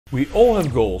We all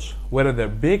have goals, whether they're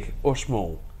big or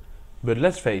small. But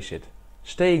let's face it,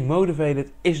 staying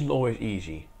motivated isn't always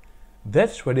easy.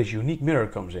 That's where this unique mirror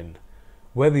comes in.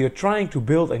 Whether you're trying to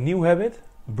build a new habit,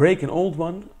 break an old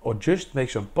one, or just make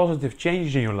some positive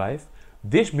changes in your life,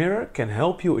 this mirror can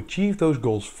help you achieve those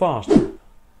goals faster.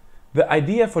 The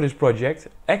idea for this project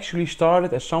actually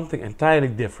started as something entirely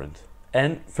different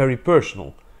and very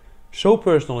personal. So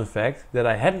personal in fact that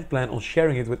I hadn't planned on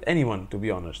sharing it with anyone, to be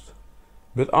honest.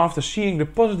 But after seeing the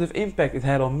positive impact it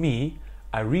had on me,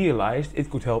 I realized it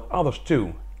could help others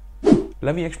too.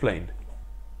 Let me explain.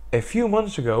 A few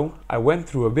months ago I went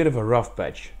through a bit of a rough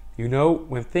patch. You know,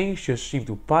 when things just seem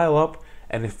to pile up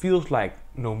and it feels like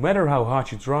no matter how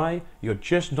hard you try, you're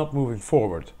just not moving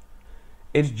forward.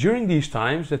 It's during these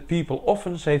times that people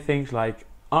often say things like,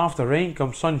 after rain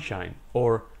comes sunshine,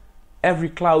 or every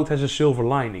cloud has a silver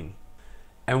lining.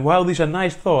 And while these are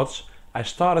nice thoughts, I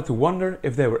started to wonder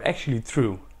if they were actually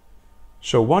true.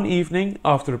 So one evening,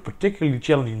 after a particularly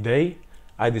challenging day,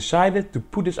 I decided to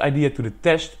put this idea to the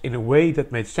test in a way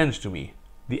that made sense to me,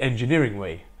 the engineering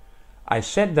way. I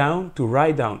sat down to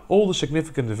write down all the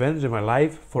significant events in my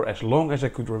life for as long as I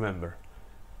could remember.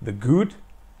 The good,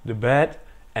 the bad,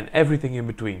 and everything in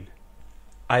between.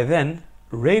 I then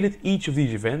rated each of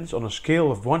these events on a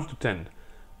scale of 1 to 10,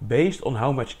 based on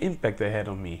how much impact they had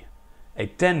on me. A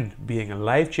 10 being a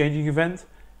life-changing event,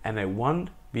 and a 1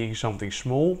 being something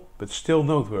small but still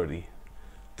noteworthy.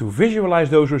 To visualize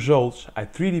those results, I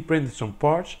 3D printed some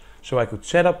parts so I could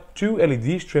set up 2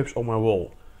 LED strips on my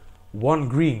wall. One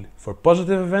green for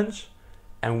positive events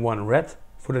and one red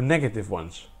for the negative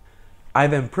ones. I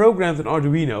then programmed an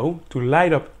Arduino to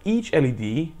light up each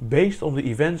LED based on the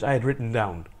events I had written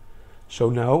down. So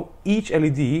now each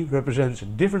LED represents a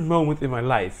different moment in my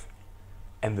life.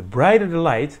 And the brighter the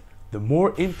light, the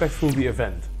more impactful the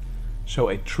event. So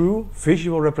a true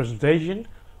visual representation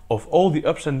of all the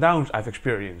ups and downs I've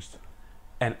experienced.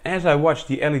 And as I watched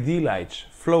the LED lights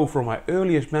flow from my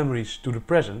earliest memories to the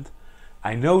present,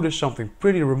 I noticed something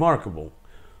pretty remarkable.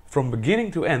 From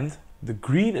beginning to end, the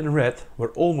green and red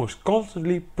were almost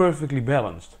constantly perfectly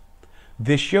balanced.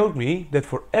 This showed me that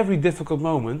for every difficult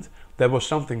moment there was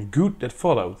something good that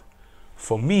followed.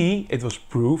 For me, it was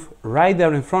proof right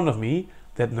there in front of me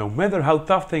that no matter how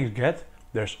tough things get,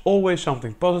 there's always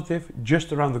something positive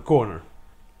just around the corner.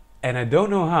 And I don't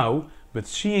know how, but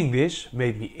seeing this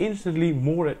made me instantly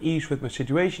more at ease with my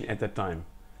situation at that time.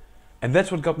 And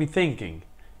that's what got me thinking,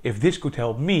 if this could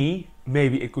help me,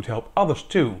 maybe it could help others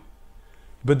too.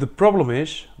 But the problem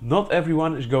is, not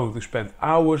everyone is going to spend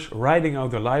hours writing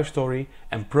out their life story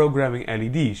and programming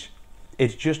LEDs.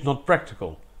 It's just not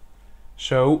practical.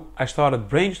 So I started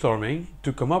brainstorming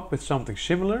to come up with something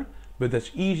similar, but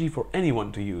that's easy for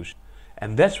anyone to use.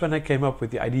 And that's when I came up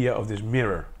with the idea of this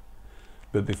mirror.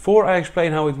 But before I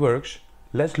explain how it works,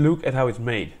 let's look at how it's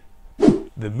made.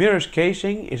 The mirror's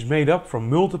casing is made up from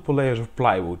multiple layers of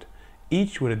plywood,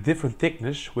 each with a different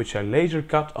thickness, which I laser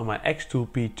cut on my X-Tool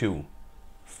P2.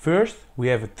 First, we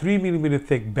have a 3mm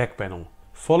thick back panel,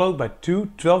 followed by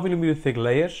 2 12mm thick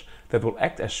layers that will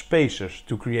act as spacers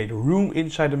to create room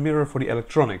inside the mirror for the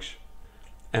electronics.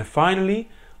 And finally,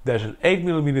 there's an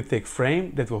 8mm thick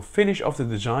frame that will finish off the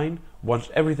design once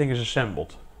everything is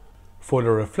assembled. For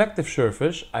the reflective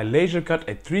surface, I laser cut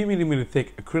a 3mm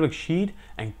thick acrylic sheet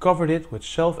and covered it with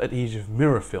self-adhesive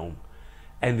mirror film.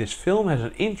 And this film has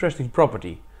an interesting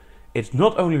property. It's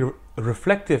not only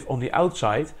reflective on the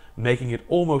outside, making it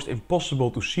almost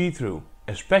impossible to see through,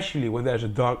 especially when there's a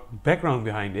dark background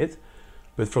behind it,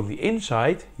 but from the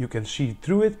inside you can see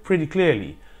through it pretty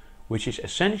clearly, which is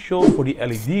essential for the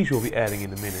LEDs we'll be adding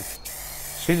in a minute.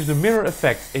 Since the mirror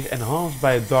effect is enhanced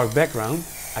by a dark background,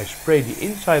 I sprayed the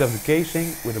inside of the casing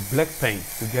with a black paint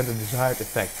to get the desired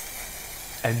effect.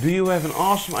 And do you have an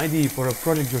awesome idea for a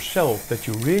project yourself that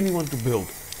you really want to build,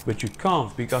 but you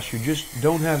can't because you just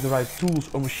don't have the right tools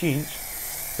or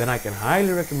machines? Then I can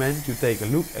highly recommend you take a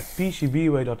look at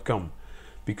PCBWay.com,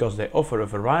 because they offer a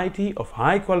variety of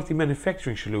high quality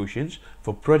manufacturing solutions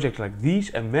for projects like these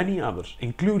and many others,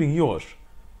 including yours.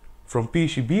 From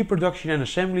PCB production and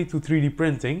assembly to 3D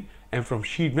printing, and from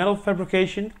sheet metal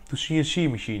fabrication to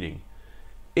CNC machining.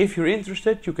 If you're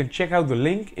interested, you can check out the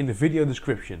link in the video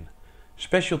description.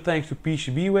 Special thanks to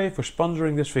PCBWay for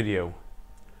sponsoring this video.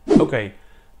 Okay,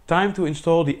 time to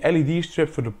install the LED strip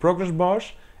for the progress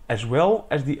bars, as well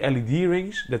as the LED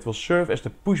rings that will serve as the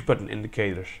push button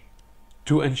indicators.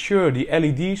 To ensure the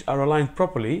LEDs are aligned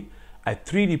properly, I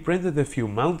 3D printed a few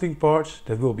mounting parts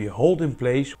that will be held in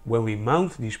place when we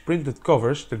mount these printed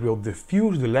covers that will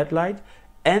diffuse the LED light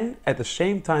and at the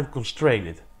same time constrain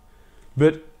it.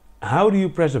 But how do you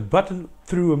press a button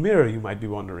through a mirror, you might be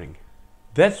wondering?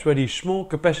 That's where these small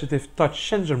capacitive touch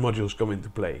sensor modules come into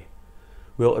play.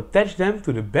 We'll attach them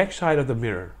to the back side of the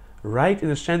mirror, right in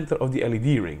the center of the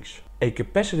LED rings. A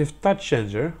capacitive touch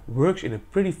sensor works in a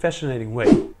pretty fascinating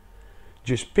way.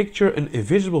 Just picture an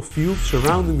invisible field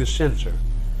surrounding the sensor.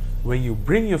 When you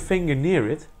bring your finger near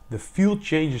it, the field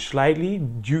changes slightly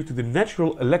due to the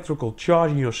natural electrical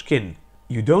charge in your skin.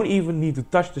 You don't even need to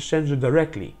touch the sensor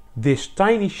directly. This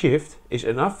tiny shift is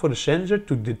enough for the sensor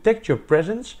to detect your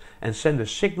presence and send a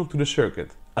signal to the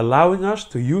circuit, allowing us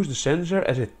to use the sensor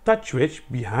as a touch switch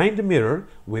behind the mirror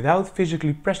without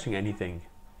physically pressing anything.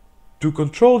 To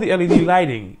control the LED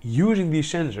lighting using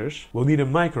these sensors, we'll need a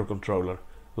microcontroller,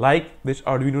 like this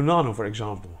Arduino Nano for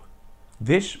example.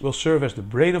 This will serve as the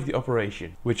brain of the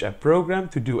operation, which I program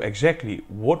to do exactly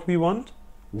what we want,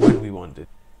 when we want it.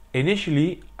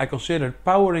 Initially, I considered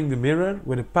powering the mirror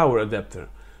with a power adapter,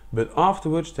 but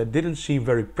afterwards that didn't seem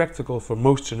very practical for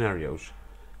most scenarios.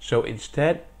 So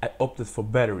instead, I opted for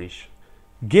batteries.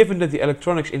 Given that the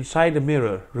electronics inside the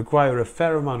mirror require a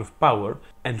fair amount of power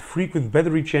and frequent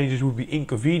battery changes would be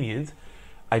inconvenient,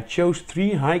 I chose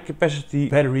 3 high capacity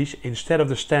batteries instead of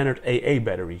the standard AA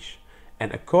batteries.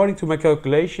 And according to my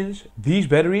calculations, these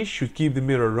batteries should keep the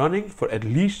mirror running for at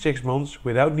least 6 months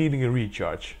without needing a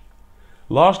recharge.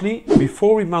 Lastly,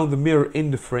 before we mount the mirror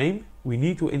in the frame, we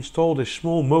need to install this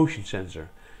small motion sensor.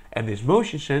 And this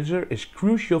motion sensor is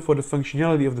crucial for the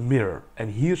functionality of the mirror,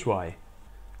 and here's why.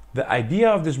 The idea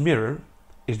of this mirror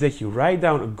is that you write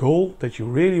down a goal that you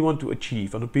really want to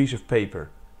achieve on a piece of paper.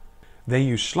 Then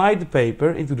you slide the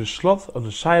paper into the slot on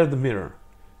the side of the mirror.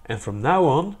 And from now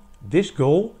on, this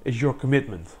goal is your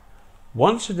commitment.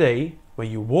 Once a day,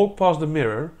 when you walk past the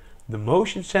mirror, the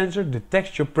motion sensor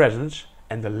detects your presence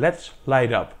and the LEDs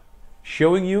light up,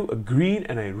 showing you a green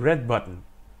and a red button.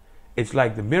 It's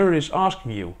like the mirror is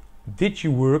asking you, did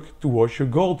you work towards your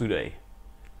goal today?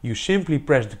 You simply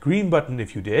press the green button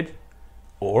if you did,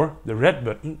 or the red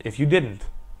button if you didn't.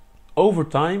 Over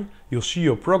time, you'll see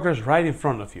your progress right in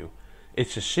front of you.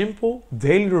 It's a simple,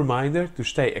 daily reminder to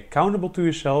stay accountable to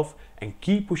yourself and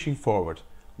keep pushing forward,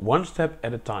 one step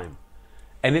at a time.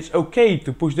 And it's okay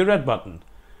to push the red button.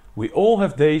 We all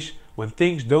have days when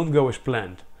things don't go as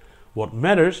planned. What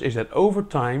matters is that over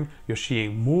time you're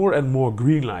seeing more and more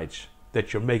green lights,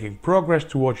 that you're making progress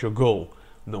towards your goal,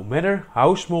 no matter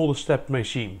how small the step may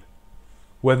seem.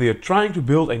 Whether you're trying to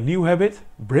build a new habit,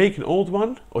 break an old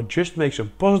one, or just make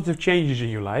some positive changes in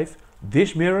your life,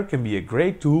 this mirror can be a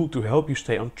great tool to help you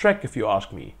stay on track if you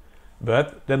ask me.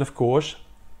 But then of course,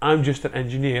 I'm just an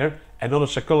engineer and not a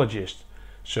psychologist.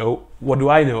 So what do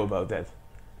I know about that?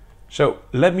 So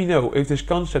let me know if this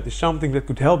concept is something that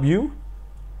could help you.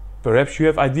 Perhaps you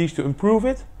have ideas to improve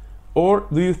it, or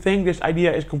do you think this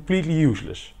idea is completely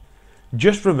useless?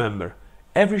 Just remember,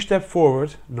 every step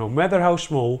forward, no matter how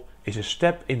small, is a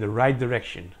step in the right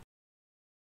direction.